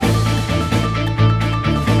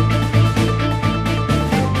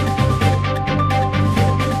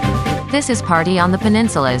This is Party on the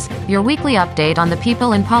Peninsulas, your weekly update on the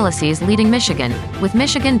people and policies leading Michigan, with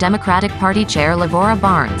Michigan Democratic Party Chair Lavora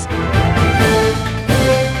Barnes.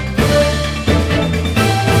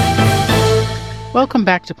 Welcome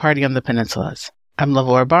back to Party on the Peninsulas. I'm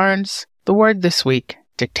Lavora Barnes. The word this week,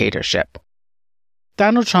 dictatorship.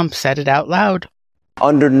 Donald Trump said it out loud.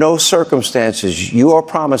 Under no circumstances, you are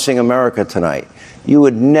promising America tonight, you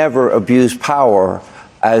would never abuse power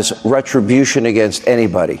as retribution against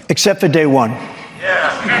anybody. Except for day one.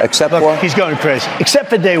 Yeah. Except Look, what? He's going crazy.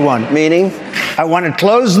 Except for day one. Meaning? I want to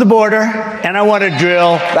close the border, and I want to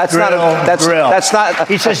drill. That's not.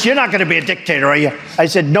 He says, you're not going to be a dictator, are you? I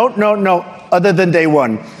said, no, other than day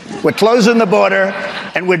one. We're closing the border,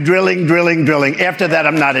 and we're drilling. After that,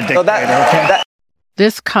 I'm not a dictator,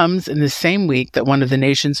 This comes in the same week that one of the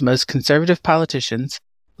nation's most conservative politicians,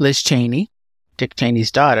 Liz Cheney, Dick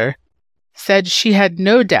Cheney's daughter, said she had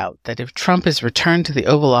no doubt that if Trump is returned to the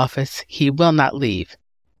Oval Office, he will not leave,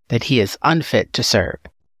 that he is unfit to serve.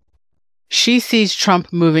 She sees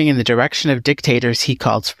Trump moving in the direction of dictators he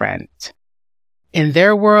calls friends. In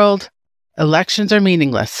their world, elections are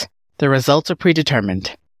meaningless. The results are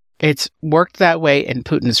predetermined. It's worked that way in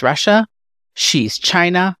Putin's Russia, Xi's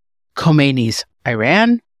China, Khomeini's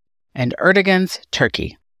Iran, and Erdogan's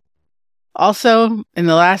Turkey. Also, in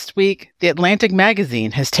the last week, The Atlantic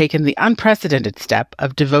magazine has taken the unprecedented step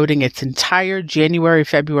of devoting its entire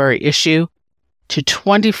January-February issue to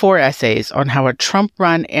 24 essays on how a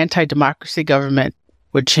Trump-run anti-democracy government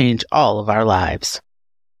would change all of our lives.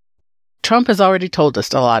 Trump has already told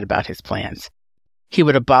us a lot about his plans. He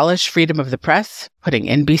would abolish freedom of the press, putting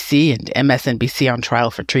NBC and MSNBC on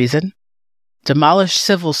trial for treason, demolish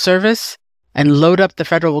civil service, and load up the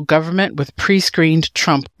federal government with pre-screened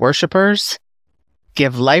Trump worshippers,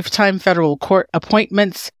 give lifetime federal court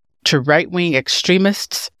appointments to right-wing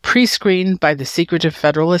extremists pre-screened by the secretive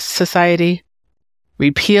Federalist Society,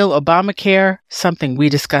 repeal Obamacare, something we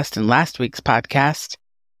discussed in last week's podcast,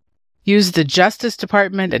 use the Justice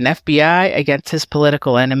Department and FBI against his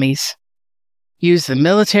political enemies, use the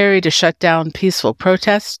military to shut down peaceful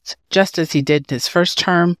protests, just as he did in his first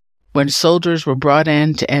term, when soldiers were brought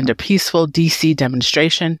in to end a peaceful D.C.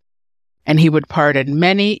 demonstration, and he would pardon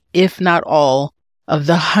many, if not all, of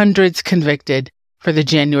the hundreds convicted for the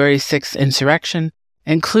January 6th insurrection,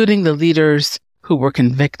 including the leaders who were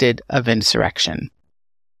convicted of insurrection.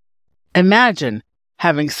 Imagine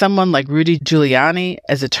having someone like Rudy Giuliani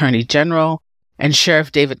as Attorney General and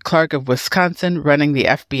Sheriff David Clark of Wisconsin running the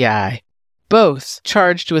FBI, both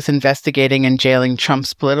charged with investigating and jailing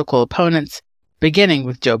Trump's political opponents, beginning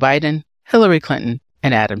with Joe Biden, Hillary Clinton,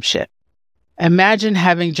 and Adam Schiff. Imagine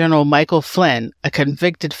having General Michael Flynn, a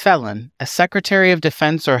convicted felon, as Secretary of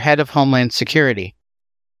Defense or head of Homeland Security.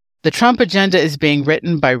 The Trump agenda is being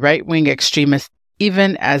written by right-wing extremists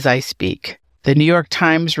even as I speak. The New York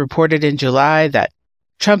Times reported in July that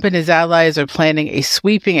Trump and his allies are planning a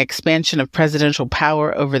sweeping expansion of presidential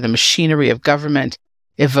power over the machinery of government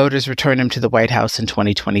if voters return him to the White House in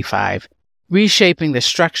 2025. Reshaping the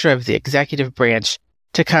structure of the executive branch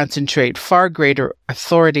to concentrate far greater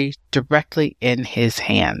authority directly in his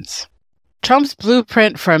hands. Trump's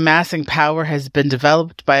blueprint for amassing power has been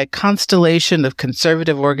developed by a constellation of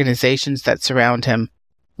conservative organizations that surround him,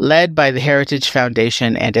 led by the Heritage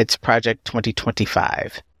Foundation and its Project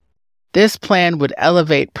 2025. This plan would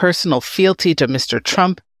elevate personal fealty to Mr.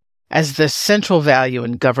 Trump as the central value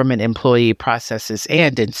in government employee processes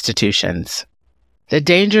and institutions. The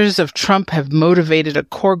dangers of Trump have motivated a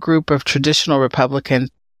core group of traditional Republicans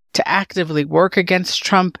to actively work against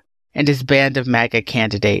Trump and his band of MAGA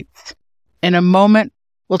candidates. In a moment,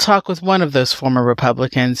 we'll talk with one of those former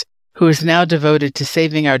Republicans who is now devoted to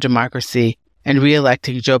saving our democracy and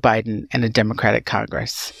re-electing Joe Biden and a Democratic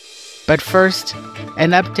Congress. But first,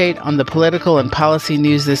 an update on the political and policy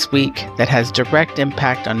news this week that has direct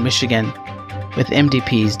impact on Michigan with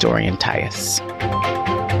MDP's Dorian Tyus.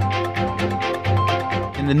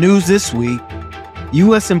 In the news this week,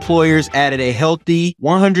 U.S. employers added a healthy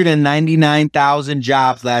 199,000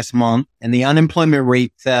 jobs last month, and the unemployment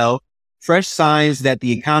rate fell, fresh signs that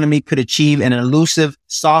the economy could achieve an elusive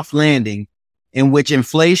soft landing in which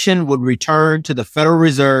inflation would return to the Federal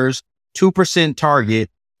Reserve's 2% target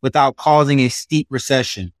without causing a steep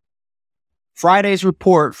recession. Friday's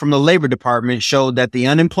report from the Labor Department showed that the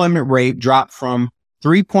unemployment rate dropped from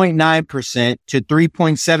 3.9% to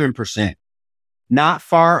 3.7%. Not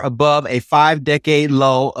far above a 5-decade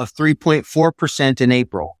low of 3.4% in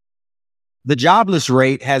April. The jobless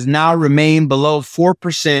rate has now remained below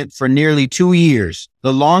 4% for nearly 2 years,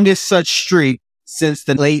 the longest such streak since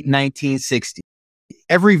the late 1960s.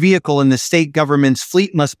 Every vehicle in the state government's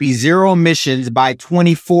fleet must be zero emissions by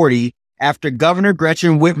 2040 after Governor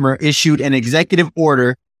Gretchen Whitmer issued an executive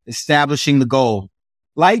order establishing the goal.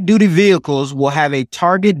 Light-duty vehicles will have a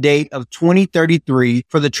target date of 2033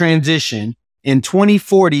 for the transition and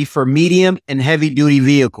 2040 for medium and heavy-duty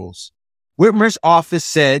vehicles. Whitmer's office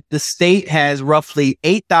said the state has roughly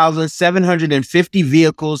 8,750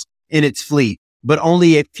 vehicles in its fleet, but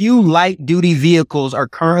only a few light-duty vehicles are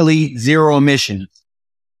currently zero emissions.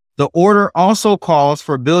 The order also calls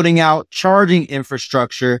for building out charging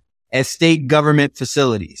infrastructure at state government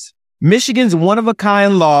facilities. Michigan's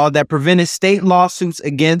one-of-a-kind law that prevented state lawsuits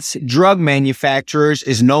against drug manufacturers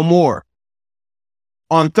is no more.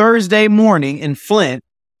 On Thursday morning in Flint,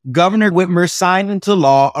 Governor Whitmer signed into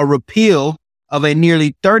law a repeal of a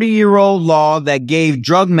nearly 30-year-old law that gave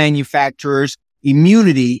drug manufacturers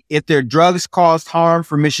immunity if their drugs caused harm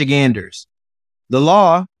for Michiganders. The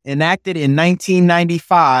law, enacted in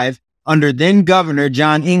 1995 under then-Governor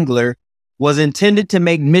John Engler, was intended to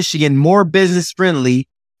make Michigan more business-friendly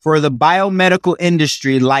for the biomedical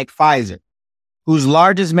industry like Pfizer, whose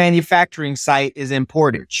largest manufacturing site is in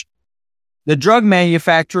Portage. The drug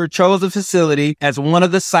manufacturer chose the facility as one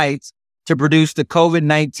of the sites to produce the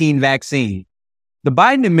COVID-19 vaccine. The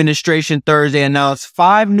Biden administration Thursday announced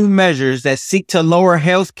 5 new measures that seek to lower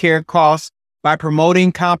health care costs by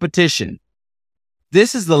promoting competition.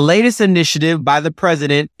 This is the latest initiative by the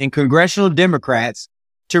president and congressional Democrats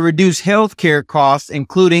to reduce health care costs,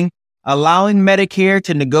 including allowing Medicare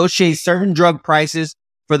to negotiate certain drug prices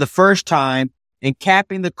for the first time and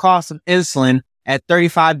capping the cost of insulin at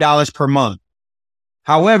 $35 per month.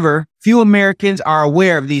 However, few Americans are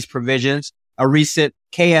aware of these provisions, a recent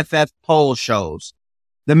KFF poll shows.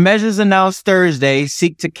 The measures announced Thursday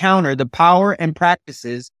seek to counter the power and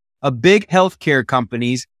practices of big healthcare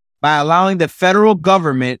companies by allowing the federal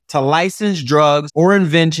government to license drugs or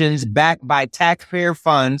inventions backed by taxpayer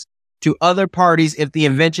funds to other parties if the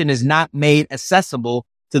invention is not made accessible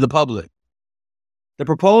to the public. The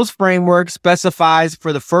proposed framework specifies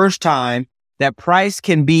for the first time that price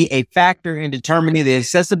can be a factor in determining the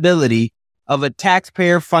accessibility of a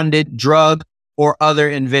taxpayer-funded drug or other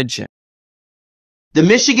invention. The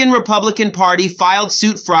Michigan Republican Party filed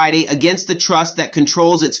suit Friday against the trust that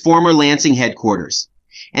controls its former Lansing headquarters,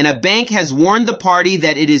 and a bank has warned the party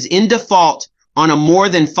that it is in default on a more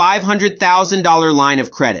than $500,000 line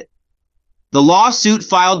of credit. The lawsuit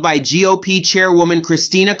filed by GOP Chairwoman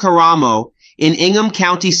Christina Caramo in Ingham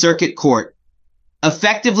County Circuit Court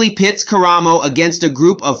effectively pits Caramo against a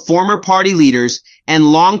group of former party leaders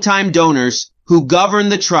and longtime donors who govern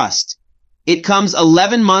the trust. It comes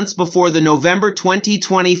 11 months before the November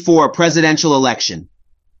 2024 presidential election.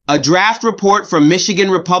 A draft report from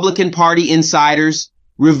Michigan Republican Party insiders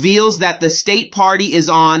reveals that the state party is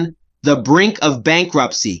on the brink of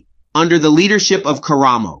bankruptcy under the leadership of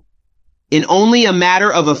Caramo. In only a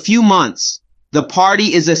matter of a few months, the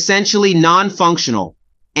party is essentially non-functional,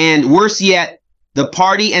 and worse yet, the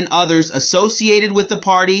party and others associated with the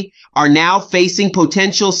party are now facing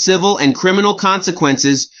potential civil and criminal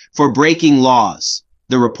consequences for breaking laws,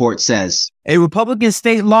 the report says. A Republican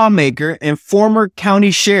state lawmaker and former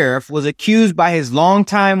county sheriff was accused by his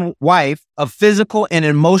longtime wife of physical and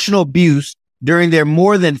emotional abuse during their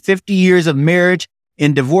more than 50 years of marriage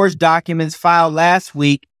in divorce documents filed last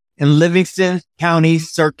week in Livingston County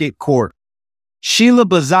Circuit Court. Sheila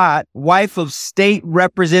Bazat, wife of State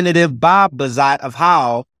Representative Bob Bazat of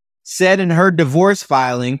Howell, said in her divorce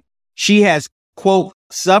filing she has, quote,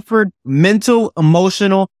 suffered mental,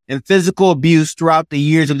 emotional, and physical abuse throughout the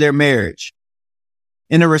years of their marriage.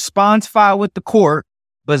 In a response filed with the court,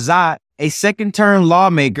 Bazat, a second-term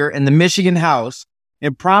lawmaker in the Michigan House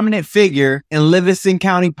and prominent figure in Livingston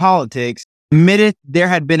County politics, admitted there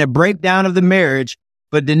had been a breakdown of the marriage,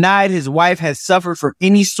 but denied his wife had suffered from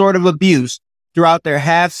any sort of abuse throughout their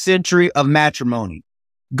half-century of matrimony.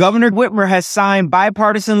 Governor Whitmer has signed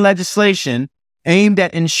bipartisan legislation aimed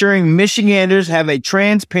at ensuring Michiganders have a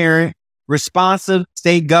transparent, responsive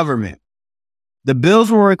state government. The bills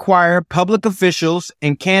will require public officials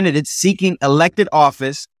and candidates seeking elected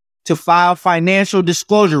office to file financial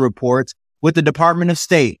disclosure reports with the Department of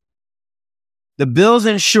State. The bills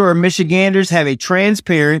ensure Michiganders have a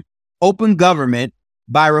transparent, open government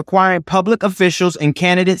by requiring public officials and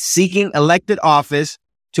candidates seeking elected office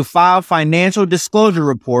to file financial disclosure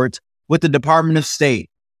reports with the Department of State.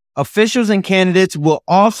 Officials and candidates will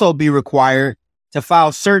also be required to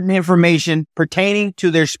file certain information pertaining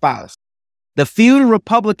to their spouse. The few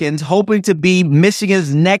Republicans hoping to be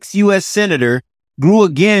Michigan's next U.S. Senator grew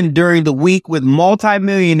again during the week, with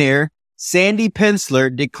multimillionaire Sandy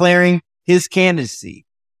Pensler declaring his candidacy.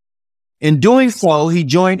 In doing so, he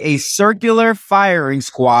joined a circular firing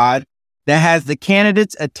squad that has the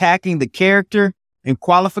candidates attacking the character and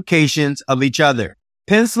qualifications of each other.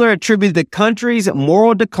 Peninsula attributed the country's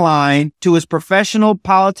moral decline to his professional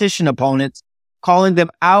politician opponents, calling them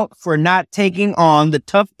out for not taking on the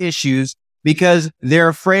tough issues because they're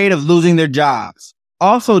afraid of losing their jobs.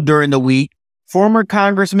 Also during the week, former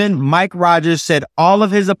Congressman Mike Rogers said all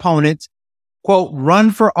of his opponents, quote,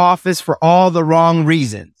 run for office for all the wrong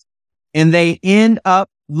reasons. And they end up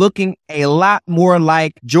looking a lot more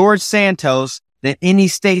like George Santos than any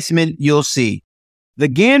statesman you'll see. The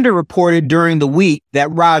Gander reported during the week that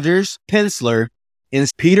Rogers, Peninsula, and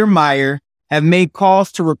Peter Meyer have made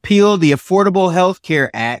calls to repeal the Affordable Health Care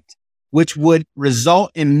Act, which would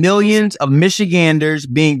result in millions of Michiganders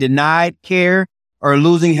being denied care or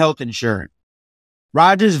losing health insurance.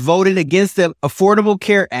 Rogers voted against the Affordable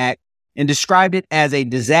Care Act and described it as a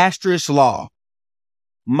disastrous law.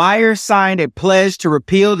 Meyer signed a pledge to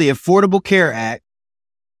repeal the Affordable Care Act.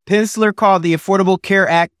 Peninsula called the Affordable Care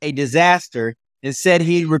Act a disaster and said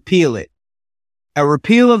he'd repeal it. A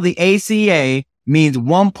repeal of the ACA means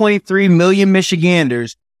 1.3 million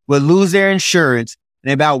Michiganders would lose their insurance,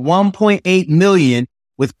 and about 1.8 million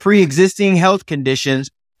with pre-existing health conditions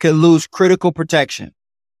could lose critical protection.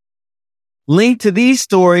 Links to these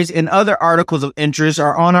stories and other articles of interest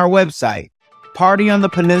are on our website,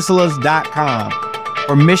 partyonthepeninsulas.com.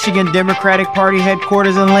 For Michigan Democratic Party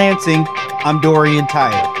headquarters in Lansing, I'm Dorian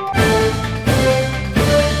Tyler.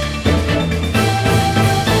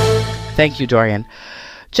 Thank you, Dorian.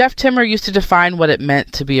 Jeff Timmer used to define what it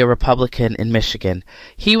meant to be a Republican in Michigan.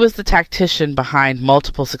 He was the tactician behind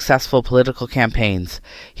multiple successful political campaigns.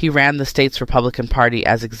 He ran the state's Republican Party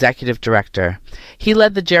as executive director. He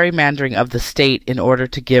led the gerrymandering of the state in order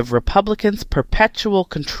to give Republicans perpetual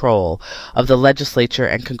control of the legislature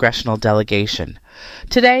and congressional delegation.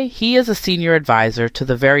 Today, he is a senior advisor to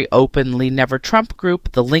the very openly Never Trump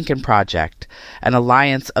group, the Lincoln Project, an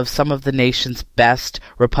alliance of some of the nation's best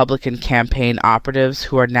Republican campaign operatives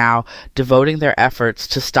who are now devoting their efforts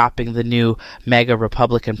to stopping the new mega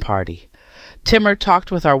Republican Party. Timmer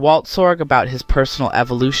talked with our Walt Sorg about his personal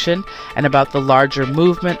evolution and about the larger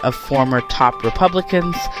movement of former top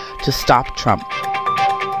Republicans to stop Trump.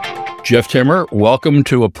 Jeff Timmer, welcome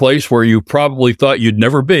to a place where you probably thought you'd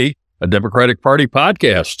never be, a Democratic Party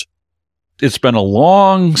podcast. It's been a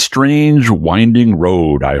long, strange, winding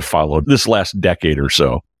road I've followed this last decade or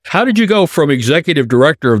so. How did you go from executive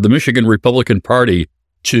director of the Michigan Republican Party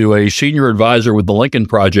to a senior advisor with the Lincoln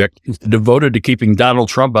Project devoted to keeping Donald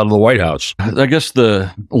Trump out of the White House? I guess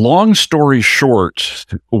the long story short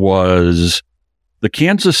was the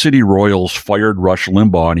Kansas City Royals fired Rush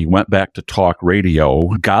Limbaugh and he went back to talk radio.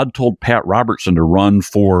 God told Pat Robertson to run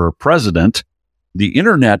for president. The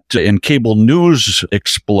internet and cable news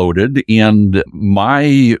exploded, and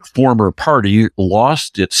my former party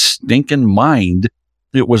lost its stinking mind.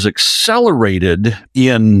 It was accelerated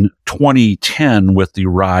in 2010 with the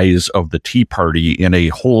rise of the Tea Party in a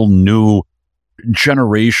whole new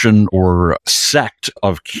generation or sect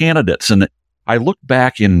of candidates. And I look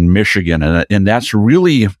back in Michigan, and that's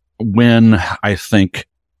really when I think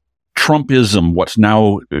Trumpism, what's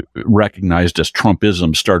now recognized as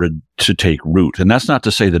Trumpism, started to take root. And that's not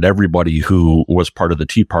to say that everybody who was part of the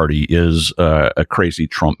Tea Party is a crazy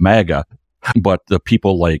Trump MAGA, but the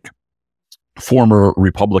people like former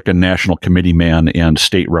Republican National Committee man and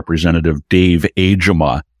State Representative Dave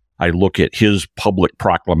Agema. I look at his public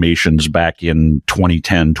proclamations back in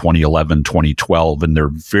 2010, 2011, 2012, and they're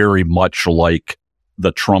very much like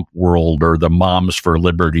the Trump world or the Moms for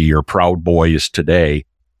Liberty or Proud Boys today.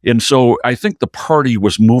 And so I think the party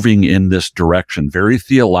was moving in this direction, very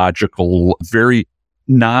theological, very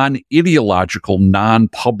non-ideological,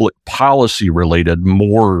 non-public policy related,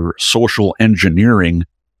 more social engineering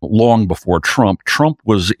long before Trump. Trump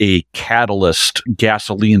was a catalyst,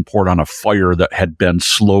 gasoline poured on a fire that had been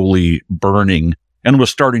slowly burning and was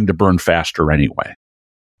starting to burn faster anyway.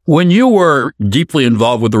 When you were deeply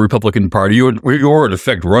involved with the Republican Party, you were in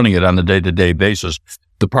effect running it on a day-to-day basis.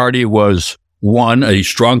 The party was, one, a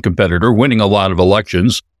strong competitor, winning a lot of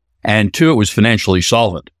elections, and two, it was financially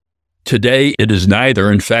solvent. Today, it is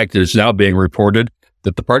neither. In fact, it is now being reported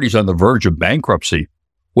that the party's on the verge of bankruptcy.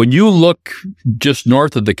 When you look just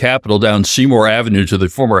north of the Capitol down Seymour Avenue to the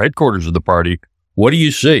former headquarters of the party, what do you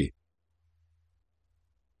see?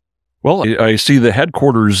 Well, I see the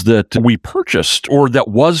headquarters that we purchased or that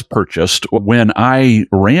was purchased when I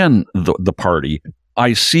ran the party.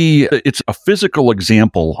 I see it's a physical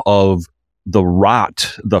example of the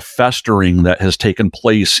rot, the festering that has taken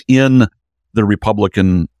place in the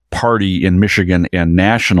Republican Party in Michigan and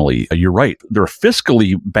nationally. You're right. They're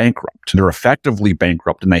fiscally bankrupt. They're effectively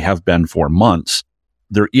bankrupt, and they have been for months.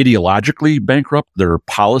 They're ideologically bankrupt, they're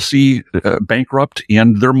policy bankrupt,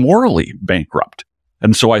 and they're morally bankrupt.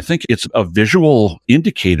 And so I think it's a visual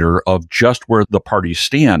indicator of just where the party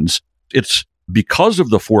stands. It's because of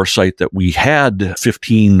the foresight that we had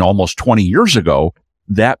 15, almost 20 years ago,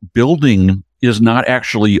 that building is not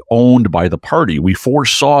actually owned by the party. We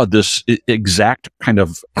foresaw this exact kind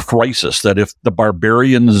of crisis, that if the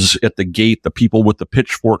barbarians at the gate, the people with the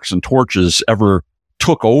pitchforks and torches, ever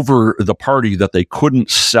took over the party, that they couldn't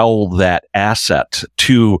sell that asset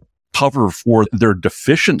to cover for their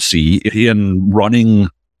deficiency in running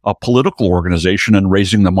a political organization and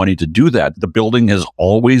raising the money to do that. The building has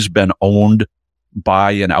always been owned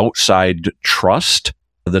by an outside trust.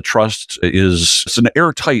 The trust it's an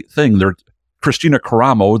airtight thing. Christina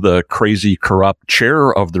Caramo, the crazy, corrupt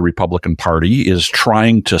chair of the Republican Party, is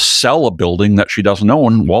trying to sell a building that she doesn't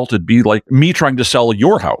own. Walt, it'd be like me trying to sell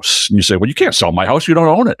your house. And you say, well, you can't sell my house. You don't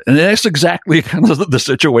own it. And that's exactly the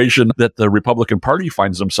situation that the Republican Party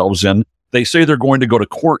finds themselves in. They say they're going to go to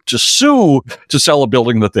court to sue to sell a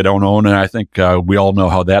building that they don't own. And I think we all know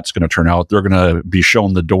how that's going to turn out. They're going to be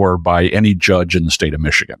shown the door by any judge in the state of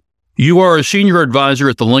Michigan. You are a senior advisor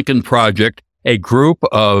at the Lincoln Project, a group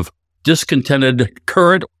of discontented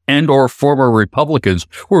current and or former Republicans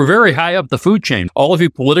who are very high up the food chain. All of you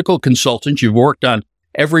political consultants, you've worked on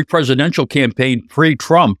every presidential campaign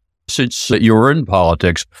pre-Trump since you were in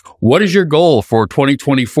politics. What is your goal for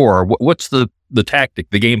 2024? What's the tactic,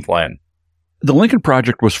 the game plan? The Lincoln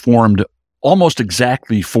Project was formed almost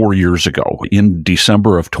exactly 4 years ago in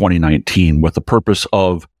December of 2019 with the purpose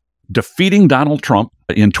of defeating Donald Trump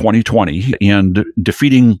in 2020 and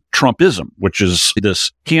defeating Trumpism, which is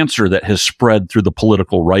this cancer that has spread through the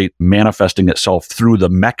political right, manifesting itself through the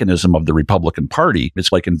mechanism of the Republican Party.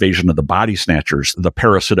 It's like invasion of the body snatchers. The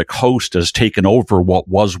parasitic host has taken over what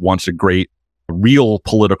was once a great, real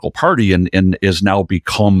political party and has now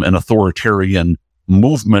become an authoritarian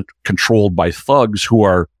movement controlled by thugs who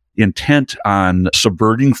are intent on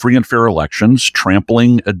subverting free and fair elections,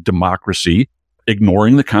 trampling a democracy,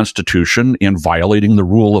 ignoring the Constitution, and violating the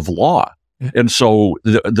rule of law. And so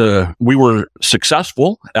we were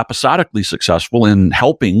successful, episodically successful, in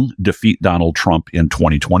helping defeat Donald Trump in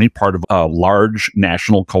 2020, part of a large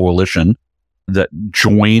national coalition that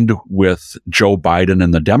joined with Joe Biden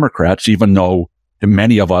and the Democrats, even though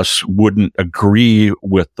many of us wouldn't agree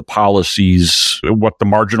with the policies, what the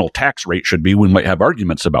marginal tax rate should be. We might have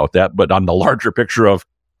arguments about that. But on the larger picture of,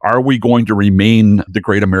 are we going to remain the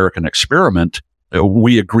great American experiment?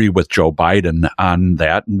 We agree with Joe Biden on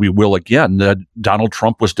that. And we will again. Donald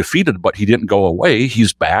Trump was defeated, but he didn't go away.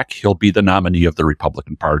 He's back. He'll be the nominee of the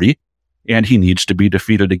Republican Party. And he needs to be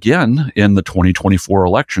defeated again in the 2024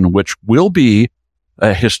 election, which will be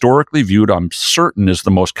historically viewed, I'm certain, as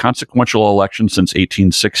the most consequential election since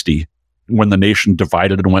 1860, when the nation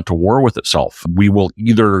divided and went to war with itself. We will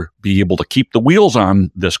either be able to keep the wheels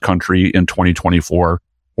on this country in 2024,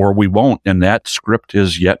 or we won't. And that script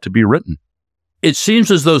is yet to be written. It seems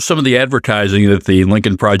as though some of the advertising that the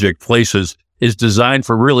Lincoln Project places is designed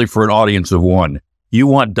for an audience of one. You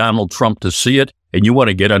want Donald Trump to see it, and you want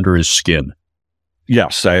to get under his skin.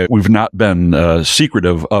 Yes, we've not been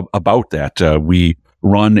secretive about that. We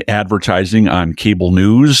run advertising on cable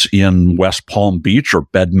news in West Palm Beach or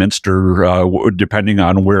Bedminster, depending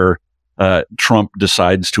on where Trump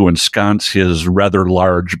decides to ensconce his rather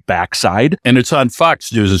large backside. And it's on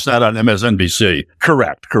Fox News. It's not on MSNBC.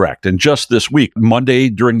 Correct. And just this week, Monday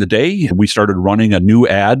during the day, we started running a new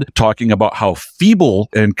ad talking about how feeble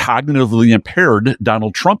and cognitively impaired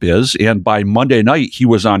Donald Trump is. And by Monday night, he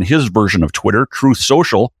was on his version of Twitter, Truth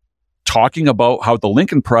Social, talking about how the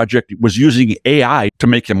Lincoln Project was using AI to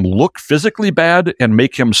make him look physically bad and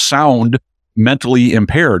make him sound mentally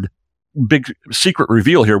impaired. Big secret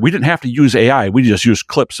reveal here. We didn't have to use AI. We just used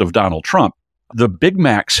clips of Donald Trump. The Big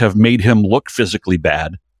Macs have made him look physically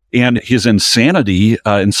bad, and his insanity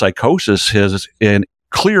and psychosis, his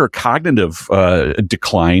clear cognitive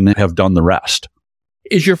decline have done the rest.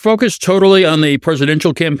 Is your focus totally on the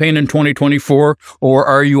presidential campaign in 2024, or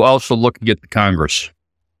are you also looking at the Congress?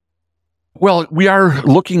 Well, we are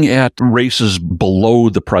looking at races below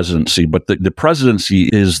the presidency, but the presidency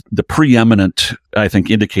is the preeminent, I think,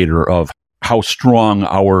 indicator of how strong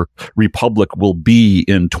our republic will be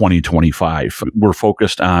in 2025. We're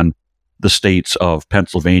focused on the states of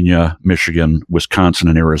Pennsylvania, Michigan, Wisconsin,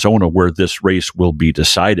 and Arizona, where this race will be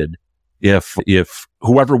decided. If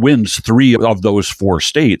whoever wins 3 of those 4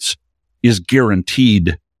 states is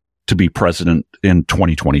guaranteed to be president in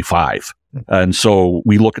 2025. And so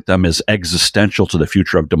we look at them as existential to the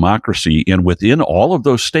future of democracy. And within all of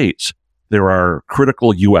those states, there are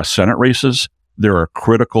critical U.S. Senate races. there are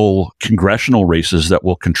critical congressional races that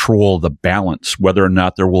will control the balance, whether or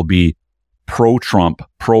not there will be pro-Trump,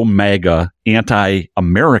 pro-MAGA,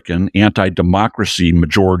 anti-American, anti-democracy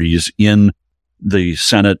majorities in the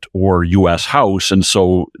Senate or U.S. House. And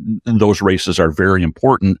so those races are very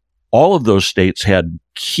important. All of those states had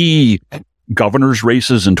key governor's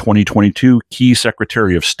races in 2022, key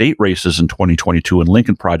Secretary of State races in 2022, and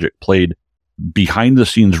Lincoln Project played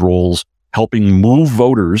behind-the-scenes roles helping move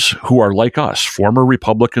voters who are like us, former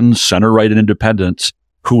Republicans, center-right, and independents,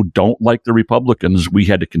 who don't like the Republicans. We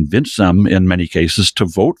had to convince them, in many cases, to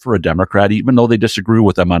vote for a Democrat, even though they disagree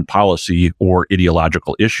with them on policy or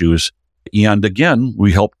ideological issues. And again,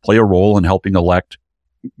 we helped play a role in helping elect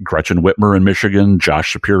Gretchen Whitmer in Michigan,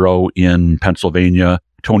 Josh Shapiro in Pennsylvania,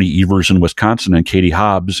 Tony Evers in Wisconsin, and Katie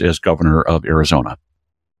Hobbs as governor of Arizona.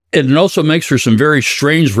 And it also makes for some very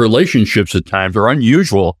strange relationships at times, or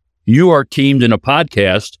unusual. You are teamed in a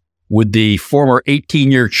podcast with the former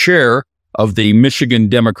 18-year chair of the Michigan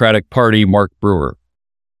Democratic Party, Mark Brewer.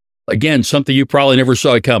 Again, something you probably never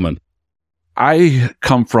saw coming. I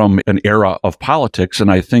come from an era of politics,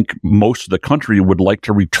 and I think most of the country would like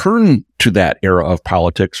to return to that era of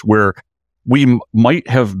politics where we might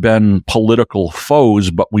have been political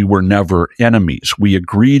foes, but we were never enemies. We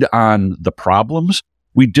agreed on the problems.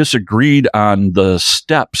 We disagreed on the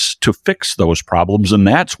steps to fix those problems, and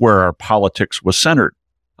that's where our politics was centered,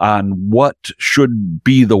 on what should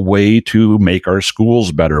be the way to make our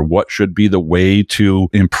schools better, what should be the way to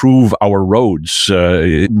improve our roads,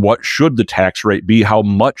 what should the tax rate be, how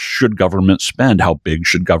much should government spend, how big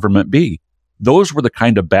should government be. Those were the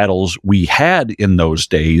kind of battles we had in those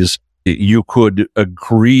days. You could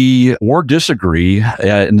agree or disagree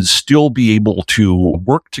and still be able to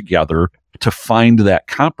work together to find that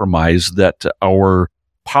compromise that our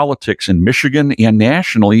politics in Michigan and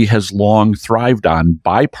nationally has long thrived on.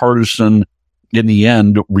 Bipartisan, in the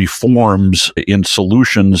end, reforms in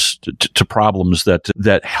solutions to problems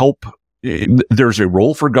that help. There's a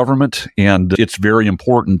role for government, and it's very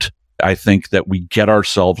important, I think, that we get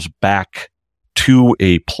ourselves back to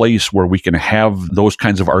a place where we can have those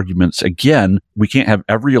kinds of arguments again. We can't have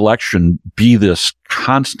every election be this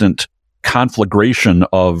constant conflagration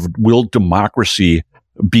of, will democracy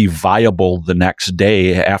be viable the next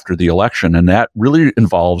day after the election? And that really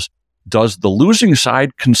involves, does the losing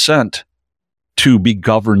side consent to be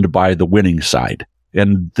governed by the winning side?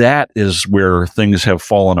 And that is where things have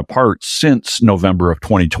fallen apart since November of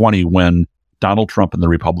 2020, when Donald Trump and the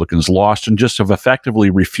Republicans lost and just have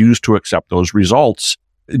effectively refused to accept those results.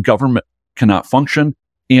 Government cannot function,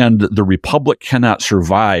 and the Republic cannot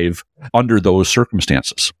survive under those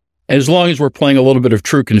circumstances. As long as we're playing a little bit of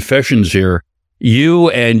true confessions here, you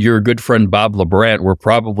and your good friend Bob LaBrant were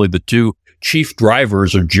probably the two chief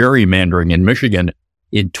drivers of gerrymandering in Michigan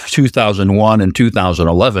in 2001 and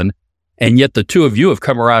 2011, and yet the two of you have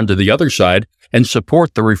come around to the other side and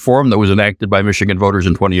support the reform that was enacted by Michigan voters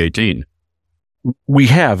in 2018. We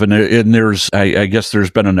have, and there's, I guess there's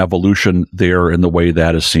been an evolution there in the way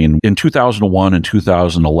that is seen. In 2001 and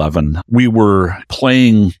 2011, we were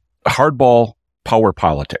playing hardball power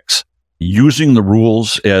politics, using the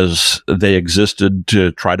rules as they existed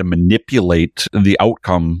to try to manipulate the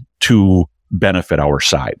outcome to benefit our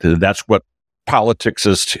side. That's what politics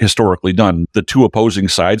has historically done. The two opposing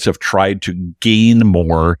sides have tried to gain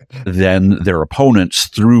more than their opponents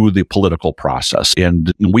through the political process.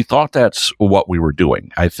 And we thought that's what we were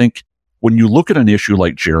doing. I think when you look at an issue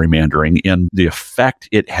like gerrymandering and the effect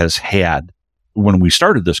it has had, when we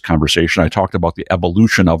started this conversation, I talked about the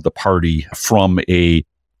evolution of the party from a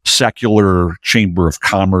secular Chamber of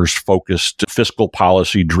Commerce focused, fiscal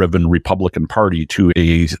policy driven Republican Party to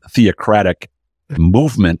a theocratic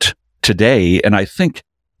movement today. And I think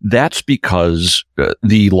that's because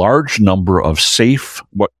the large number of safe,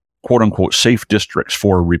 what quote unquote safe districts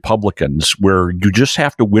for Republicans, where you just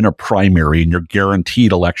have to win a primary and you're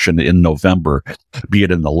guaranteed election in November, be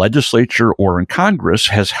it in the legislature or in Congress,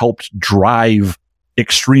 has helped drive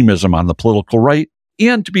extremism on the political right.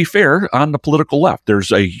 And to be fair, on the political left,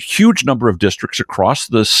 there's a huge number of districts across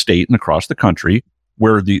the state and across the country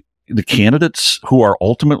where the candidates who are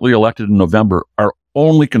ultimately elected in November are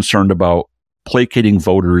only concerned about placating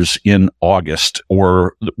voters in August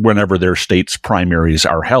or whenever their state's primaries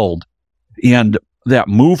are held. And that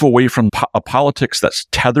move away from a politics that's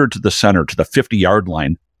tethered to the center, to the 50-yard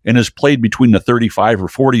line, and is played between the 35 or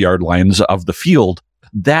 40-yard lines of the field,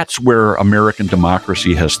 that's where American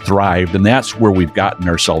democracy has thrived, and that's where we've gotten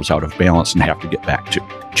ourselves out of balance and have to get back to.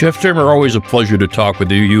 Jeff Timmer, always a pleasure to talk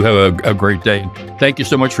with you. You have a great day. Thank you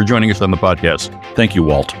so much for joining us on the podcast. Thank you,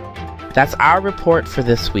 Walt. That's our report for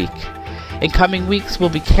this week. In coming weeks, we'll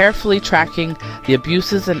be carefully tracking the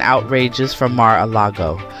abuses and outrages from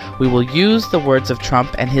Mar-a-Lago. We will use the words of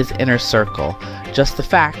Trump and his inner circle, just the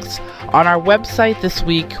facts. On our website this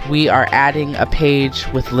week, we are adding a page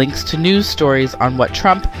with links to news stories on what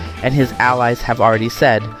Trump and his allies have already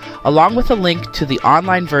said, along with a link to the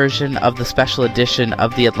online version of the special edition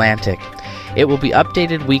of The Atlantic. It will be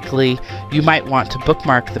updated weekly. You might want to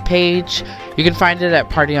bookmark the page. You can find it at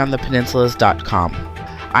partyonthepeninsulas.com.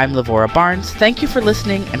 I'm Lavora Barnes. Thank you for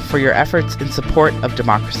listening and for your efforts in support of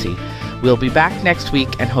democracy. We'll be back next week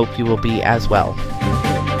and hope you will be as well.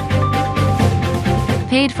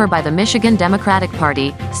 Paid for by the Michigan Democratic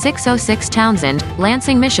Party, 606 Townsend,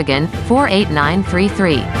 Lansing, Michigan,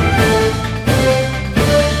 48933.